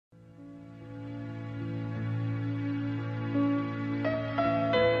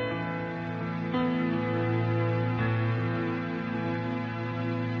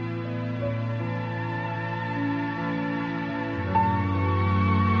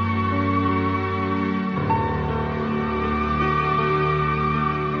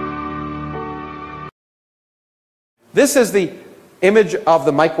This is the image of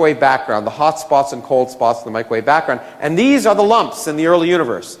the microwave background, the hot spots and cold spots in the microwave background. And these are the lumps in the early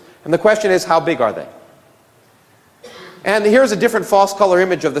universe. And the question is, how big are they? And here's a different false color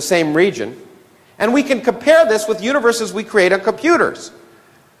image of the same region. And we can compare this with universes we create on computers.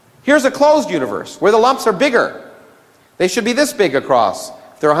 Here's a closed universe where the lumps are bigger. They should be this big across.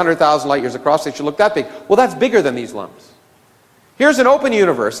 If they're 100,000 light years across, they should look that big. Well, that's bigger than these lumps. Here's an open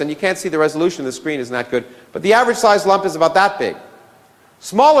universe, and you can't see the resolution of the screen isn't that good, but the average size lump is about that big.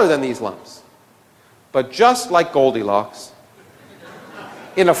 Smaller than these lumps. But just like Goldilocks,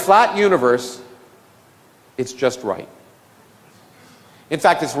 in a flat universe, it's just right. In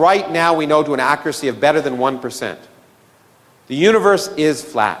fact, it's right now, we know, to an accuracy of better than 1%. The universe is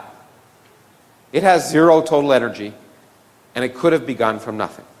flat. It has zero total energy, and it could have begun from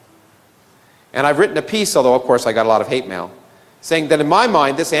nothing. And I've written a piece, although of course I got a lot of hate mail, saying that in my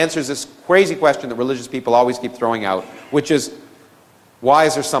mind this answers this crazy question that religious people always keep throwing out, which is, why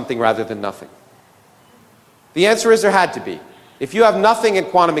is there something rather than nothing? The answer is there had to be. If you have nothing in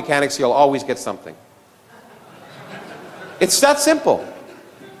quantum mechanics, you'll always get something. It's that simple.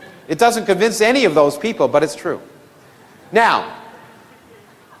 It doesn't convince any of those people, but it's true. Now,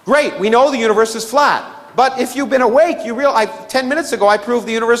 great, we know the universe is flat. But if you've been awake, you realize, 10 minutes ago I proved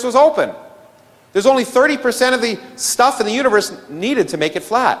the universe was open. There's only 30% of the stuff in the universe needed to make it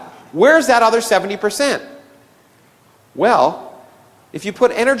flat. Where's that other 70%? Well, if you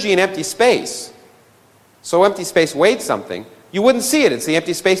put energy in empty space, so empty space weighed something, you wouldn't see it. It's the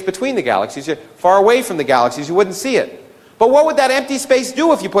empty space between the galaxies. You're far away from the galaxies, you wouldn't see it. But what would that empty space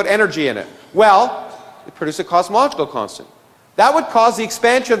do if you put energy in it? Well, it produces a cosmological constant. That would cause the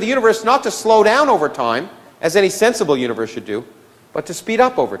expansion of the universe not to slow down over time, as any sensible universe should do, but to speed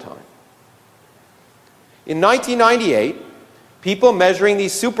up over time. In 1998, people measuring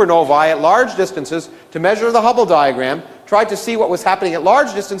these supernovae at large distances to measure the Hubble diagram tried to see what was happening at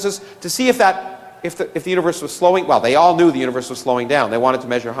large distances to see if the universe was slowing. Well, they all knew the universe was slowing down. They wanted to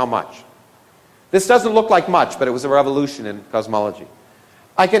measure how much. This doesn't look like much, but it was a revolution in cosmology.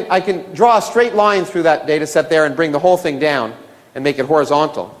 I can draw a straight line through that data set there and bring the whole thing down and make it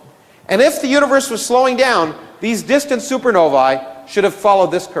horizontal. And if the universe was slowing down, these distant supernovae should have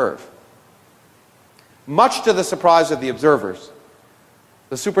followed this curve. Much to the surprise of the observers,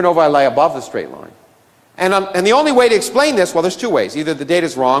 the supernovae lay above the straight line. And the only way to explain this, well, there's two ways. Either the data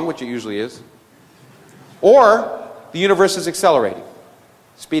is wrong, which it usually is, or the universe is accelerating,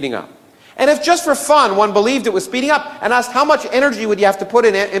 speeding up. And if just for fun one believed it was speeding up and asked how much energy would you have to put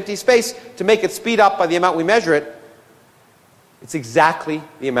in empty space to make it speed up by the amount we measure it, it's exactly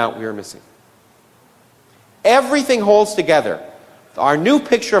the amount we are missing. Everything holds together. Our new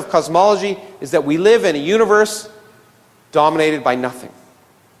picture of cosmology is that we live in a universe dominated by nothing.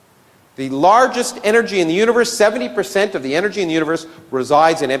 The largest energy in the universe, 70% of the energy in the universe,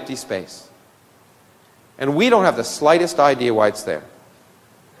 resides in empty space. And we don't have the slightest idea why it's there.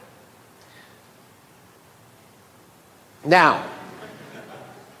 Now,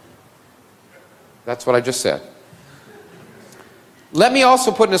 that's what I just said. Let me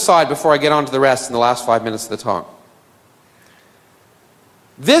also put an aside before I get on to the rest in the last 5 minutes of the talk.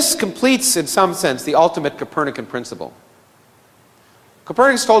 This completes, in some sense, the ultimate Copernican principle.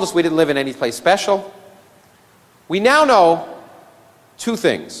 Copernicus told us we didn't live in any place special. We now know two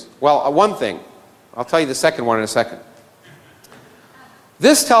things. Well, one thing. I'll tell you the second one in a second.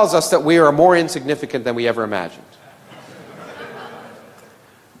 This tells us that we are more insignificant than we ever imagined.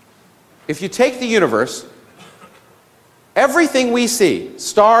 If you take the universe, everything we see,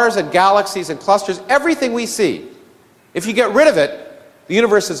 stars and galaxies and clusters, everything we see, if you get rid of it, the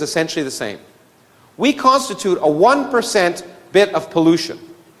universe is essentially the same. We constitute a 1% bit of pollution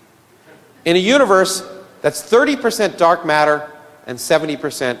in a universe that's 30% dark matter and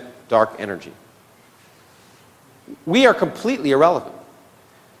 70% dark energy. We are completely irrelevant.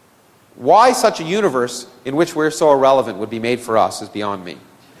 Why such a universe in which we're so irrelevant would be made for us is beyond me.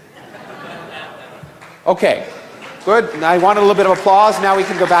 Okay, good. Now I wanted a little bit of applause. Now we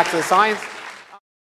can go back to the science.